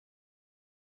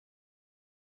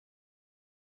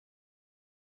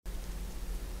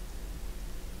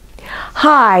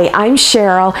Hi, I'm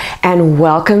Cheryl and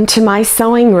welcome to my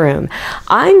sewing room.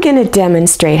 I'm going to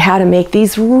demonstrate how to make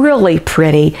these really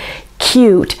pretty,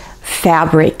 cute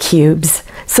fabric cubes.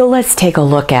 So let's take a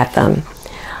look at them.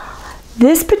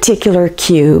 This particular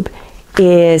cube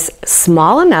is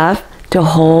small enough to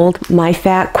hold my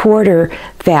fat quarter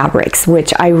fabrics,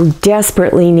 which I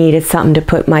desperately needed something to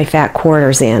put my fat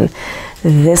quarters in.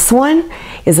 This one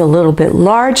is a little bit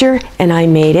larger and I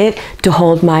made it to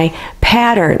hold my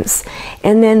patterns.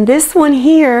 And then this one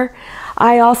here,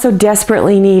 I also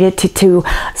desperately needed to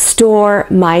store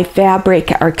my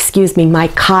fabric, or excuse me, my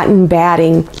cotton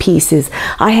batting pieces.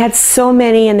 I had so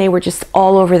many and they were just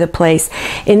all over the place,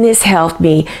 and this helped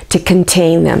me to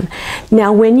contain them.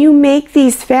 Now when you make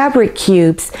these fabric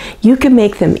cubes, you can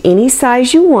make them any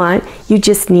size you want. You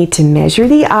just need to measure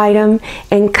the item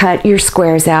and cut your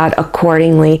squares out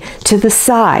accordingly to the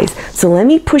size. So let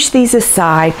me push these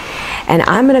aside and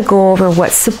I'm going to go over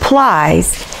what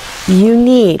supplies you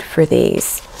need for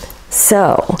these.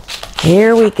 So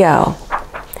here we go.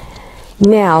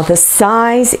 Now the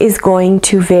size is going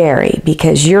to vary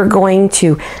because you're going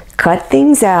to cut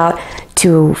things out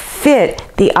to fit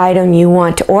the item you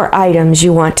want or items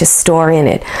you want to store in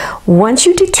it. Once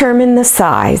you determine the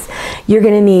size, you're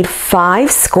going to need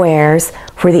 5 squares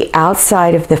for the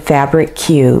outside of the fabric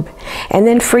cube. And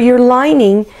then for your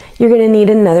lining, you're going to need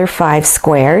another 5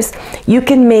 squares. You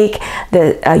can make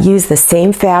use the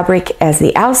same fabric as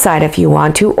the outside if you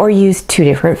want to, or use 2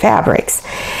 different fabrics.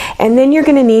 And then you're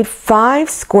going to need 5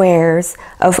 squares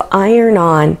of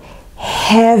iron-on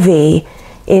heavy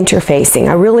interfacing.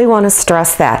 I really want to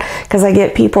stress that because I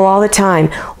get people all the time,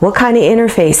 what kind of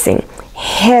interfacing?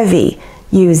 Heavy.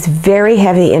 Use very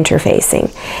heavy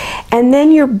interfacing. And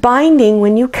then your binding,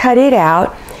 when you cut it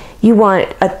out, you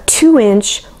want a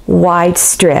 2-inch wide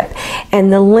strip,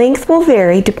 and the length will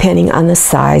vary depending on the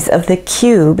size of the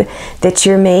cube that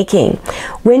you're making.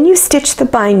 When you stitch the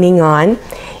binding on,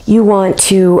 you want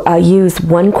to use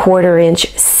 1/4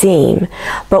 inch seam,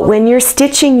 but when you're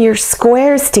stitching your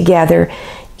squares together,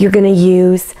 you're going to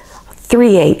use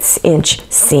 3/8 inch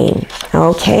seam.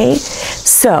 Okay,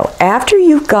 so after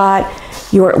you've got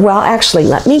your, well actually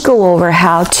let me go over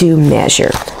how to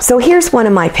measure. So here's one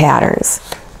of my patterns.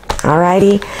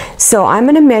 Alrighty, so I'm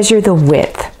going to measure the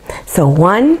width. So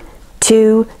 1,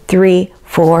 2, 3,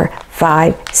 4,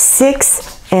 5,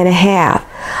 6.5.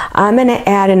 I'm going to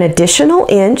add an additional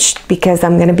inch because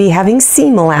I'm going to be having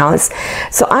seam allowance.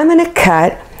 So I'm going to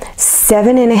cut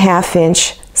 7.5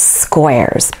 inch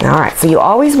squares. Alright, so you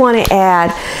always want to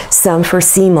add some for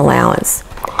seam allowance.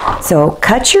 So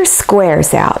cut your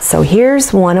squares out. So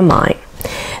here's one of mine.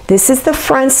 This is the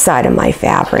front side of my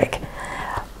fabric.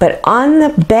 But on the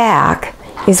back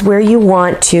is where you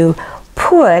want to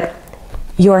put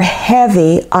your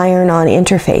heavy iron-on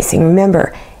interfacing.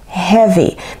 Remember,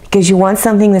 heavy, because you want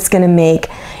something that's going to make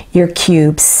your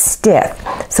cube stiff.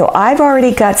 So I've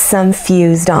already got some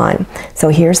fused on. So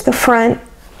here's the front.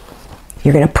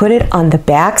 You're going to put it on the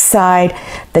back side.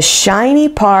 The shiny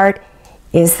part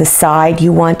is the side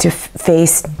you want to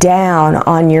face down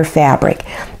on your fabric.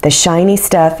 The shiny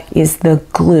stuff is the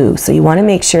glue, so you want to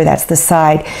make sure that's the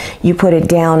side you put it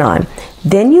down on.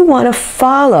 Then you want to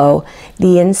follow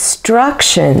the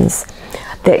instructions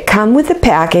that come with the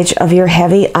package of your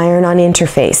heavy iron-on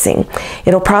interfacing.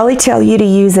 It'll probably tell you to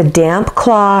use a damp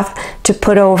cloth to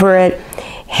put over it,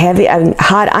 heavy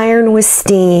hot iron with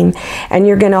steam, and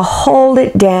you're going to hold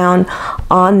it down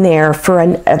on there for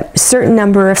a certain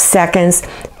number of seconds,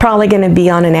 probably going to be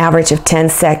on an average of 10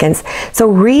 seconds. So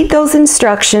read those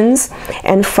instructions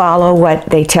and follow what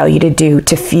they tell you to do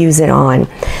to fuse it on.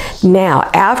 Now,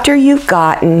 after you've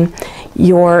gotten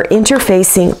your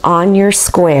interfacing on your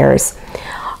squares,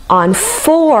 on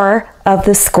 4 of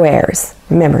the squares,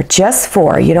 remember just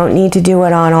 4, you don't need to do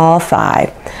it on all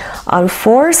 5. On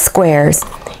 4 squares,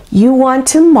 you want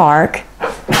to mark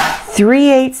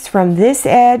 3/8 from this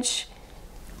edge,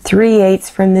 3/8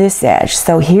 from this edge.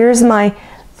 So here's my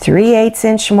 3/8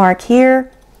 inch mark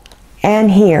here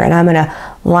and here, and I'm going to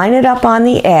line it up on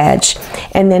the edge,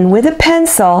 and then with a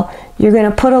pencil you're going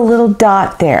to put a little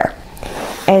dot there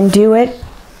and do it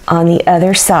on the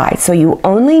other side. So you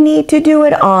only need to do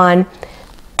it on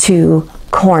 2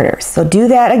 corners. So do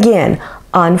that again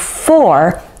on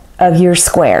 4 of your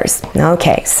squares.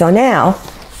 Okay, so now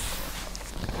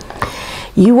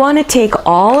you want to take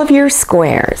all of your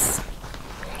squares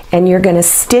and you're going to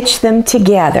stitch them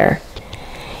together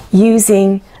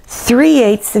using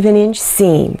 3/8 of an inch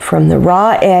seam from the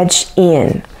raw edge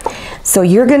in. So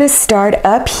you're going to start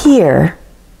up here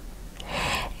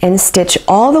and stitch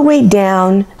all the way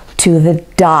down to the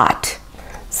dot.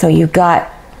 So you've got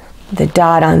the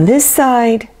dot on this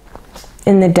side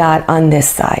and the dot on this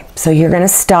side. So you're going to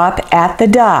stop at the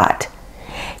dot.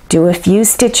 Do a few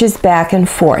stitches back and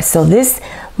forth. So this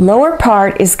lower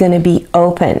part is going to be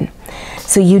open.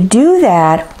 So you do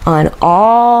that on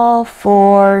all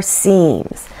 4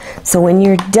 seams. So when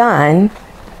you're done,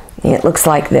 it looks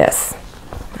like this.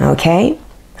 Okay?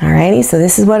 Alrighty, so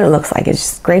this is what it looks like. It's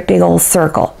just a great big old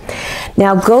circle.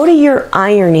 Now go to your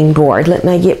ironing board. Let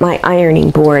me get my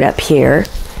ironing board up here.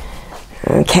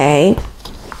 Okay?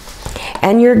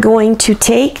 And you're going to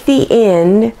take the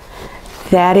end,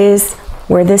 that is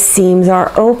where the seams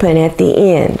are open at the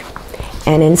end,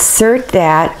 and insert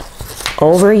that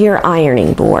over your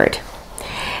ironing board.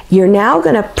 You're now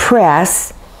going to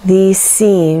press these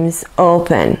seams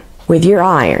open with your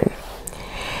iron.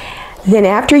 Then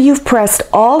after you've pressed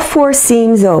all 4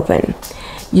 seams open,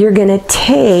 you're going to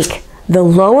take the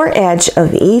lower edge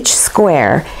of each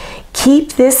square,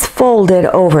 keep this folded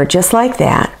over just like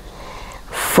that,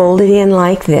 fold it in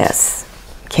like this,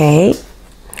 okay?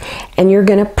 And you're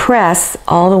going to press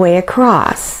all the way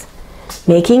across,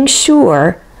 making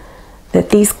sure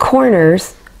that these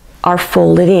corners are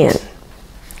folded in.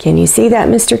 Can you see that,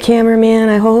 Mr. Cameraman,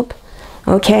 I hope?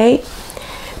 Okay,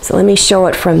 so let me show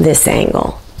it from this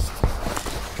angle.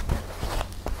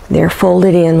 They're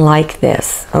folded in like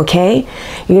this, okay?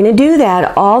 You're going to do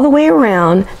that all the way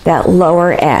around that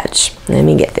lower edge. Let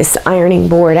me get this ironing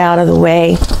board out of the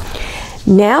way.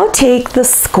 Now take the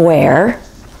square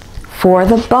for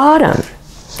the bottom,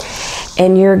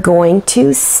 and you're going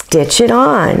to stitch it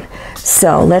on.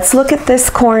 So let's look at this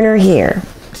corner here.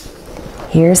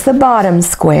 Here's the bottom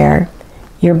square.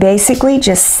 You're basically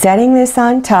just setting this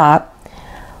on top,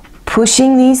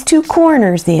 pushing these 2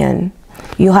 corners in.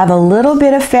 You'll have a little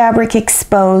bit of fabric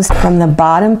exposed from the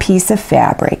bottom piece of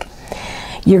fabric.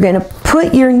 You're going to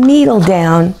put your needle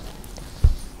down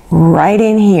right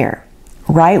in here,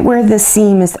 right where the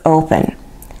seam is open.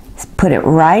 Put it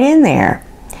right in there.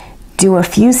 Do a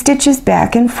few stitches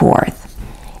back and forth,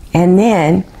 and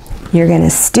then you're going to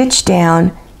stitch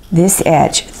down this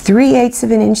edge, 3/8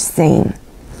 of an inch seam.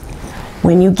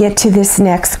 When you get to this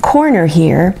next corner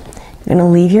here, you're going to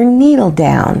leave your needle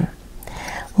down.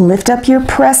 Lift up your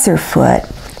presser foot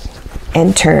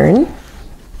and turn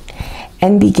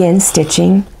and begin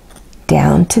stitching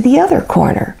down to the other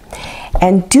corner.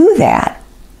 And do that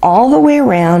all the way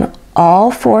around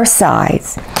all 4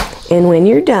 sides. And when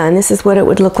you're done, this is what it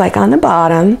would look like on the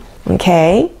bottom,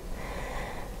 okay?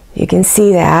 You can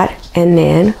see that. And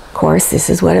then, of course, this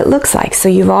is what it looks like. So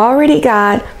you've already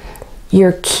got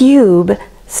your cube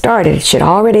started. It should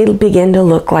already begin to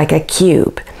look like a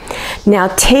cube. Now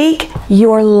take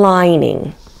your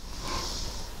lining,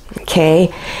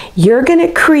 okay? You're going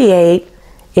to create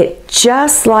it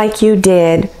just like you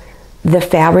did the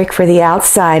fabric for the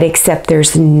outside, except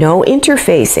there's no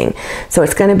interfacing. So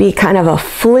it's going to be kind of a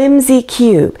flimsy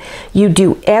cube. You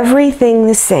do everything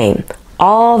the same,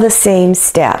 all the same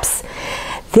steps.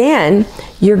 Then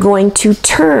you're going to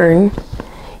turn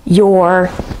your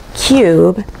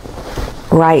cube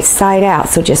right side out.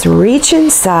 So just reach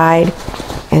inside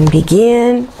and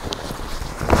begin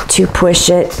to push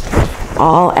it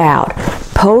all out.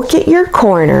 Poke at your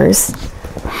corners,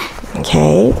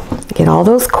 okay? Get all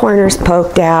those corners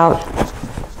poked out.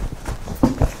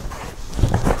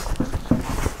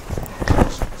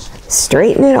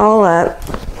 Straighten it all up.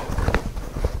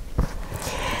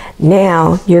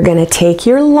 Now you're going to take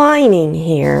your lining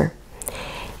here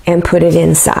and put it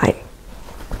inside.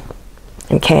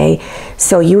 Okay,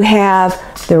 so you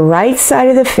have the right side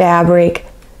of the fabric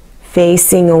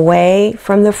facing away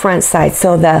from the front side.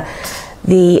 So the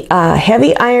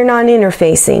heavy iron-on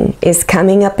interfacing is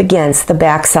coming up against the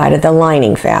back side of the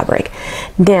lining fabric.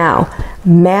 Now,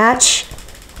 match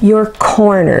your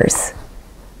corners.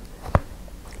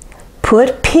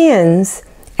 Put pins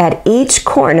at each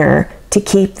corner to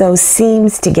keep those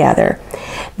seams together.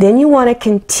 Then you want to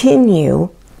continue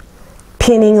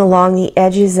pinning along the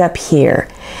edges up here.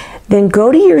 Then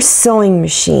go to your sewing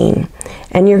machine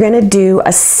and you're going to do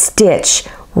a stitch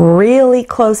really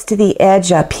close to the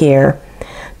edge up here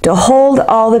to hold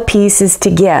all the pieces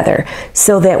together,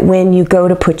 so that when you go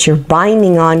to put your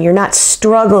binding on, you're not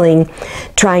struggling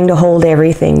trying to hold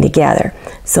everything together.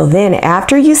 So then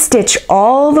after you stitch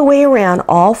all the way around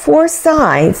all 4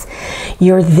 sides,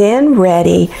 you're then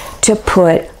ready to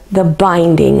put the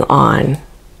binding on.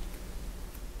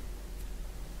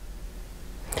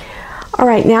 All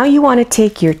right, now you want to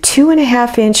take your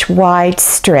 2.5 inch wide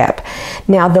strip.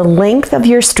 Now the length of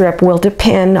your strip will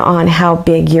depend on how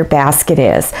big your basket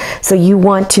is. So you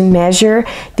want to measure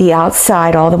the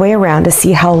outside all the way around to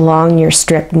see how long your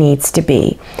strip needs to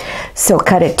be. So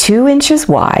cut it 2 inches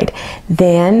wide.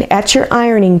 Then at your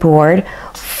ironing board,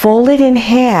 fold it in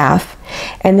half,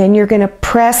 and then you're going to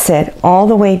press it all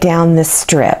the way down the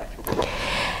strip.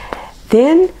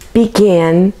 Then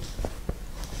begin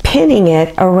pinning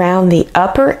it around the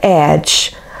upper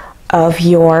edge of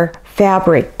your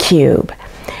fabric cube.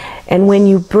 And when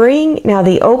you bring, now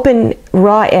the open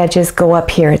raw edges go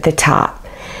up here at the top.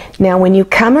 Now when you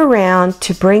come around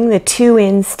to bring the two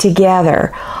ends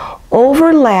together,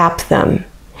 overlap them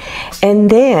and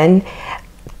then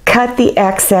cut the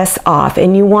excess off,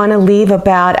 and you want to leave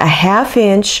about a 1/2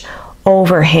 inch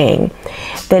overhang.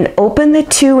 Then open the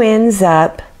two ends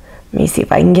up. Let me see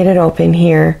if I can get it open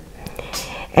here.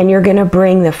 And you're going to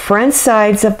bring the front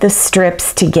sides of the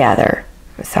strips together.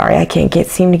 Sorry, I can't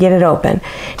seem to get it open.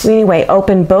 Anyway,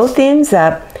 open both ends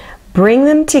up, bring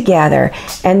them together,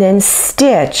 and then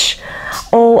stitch,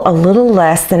 a little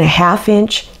less than a 1/2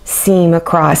 inch seam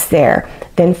across there.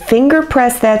 Then finger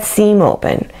press that seam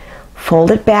open.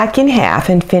 Fold it back in half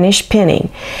and finish pinning.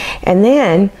 And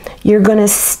then you're going to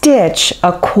stitch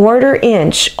a 1/4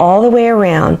 inch all the way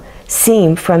around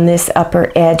seam from this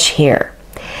upper edge here.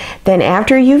 Then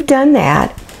after you've done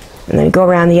that, and then go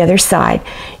around the other side,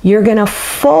 you're going to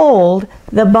fold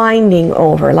the binding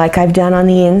over like I've done on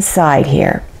the inside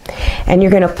here. And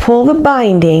you're going to pull the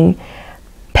binding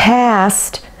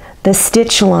past the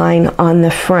stitch line on the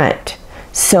front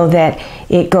so that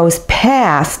it goes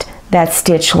past that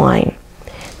stitch line.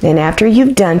 Then after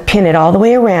you've done, pin it all the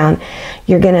way around,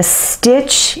 you're going to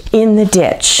stitch in the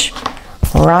ditch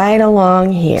right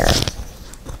along here.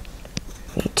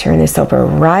 You turn this over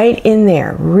right in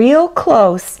there, real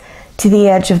close to the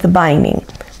edge of the binding.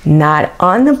 Not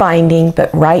on the binding, but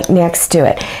right next to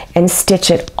it. And stitch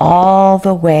it all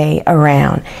the way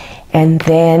around. And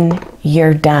then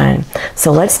you're done.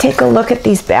 So let's take a look at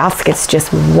these baskets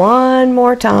just one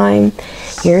more time.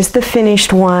 Here's the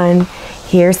finished one.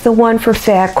 Here's the one for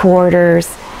fat quarters.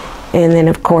 And then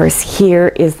of course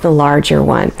here is the larger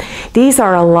one. These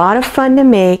are a lot of fun to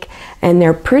make, and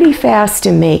they're pretty fast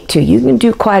to make too. You can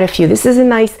do quite a few. This is a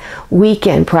nice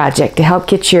weekend project to help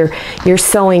get your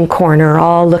sewing corner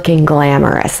all looking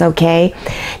glamorous, okay?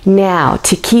 Now,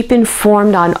 to keep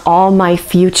informed on all my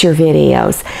future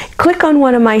videos, click on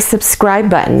one of my subscribe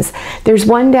buttons. There's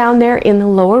one down there in the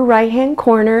lower right hand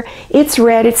corner. It's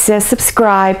red, it says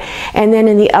subscribe, and then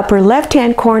in the upper left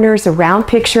hand corner is a round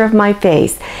picture of my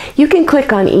face. You can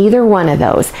click on either one of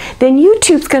those. Then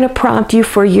YouTube's going to prompt you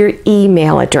for your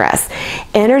email address.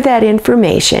 Enter that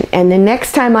information, and the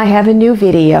next time I have a new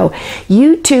video,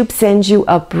 YouTube sends you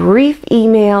a brief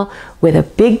email with a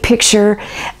big picture,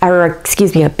 or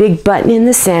excuse me, a big button in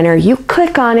the center. You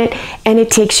click on it and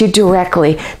it takes you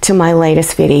directly to my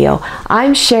latest video.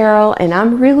 I'm Cheryl, and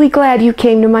I'm really glad you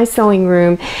came to my sewing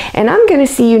room, and I'm going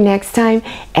to see you next time,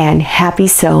 and happy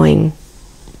sewing.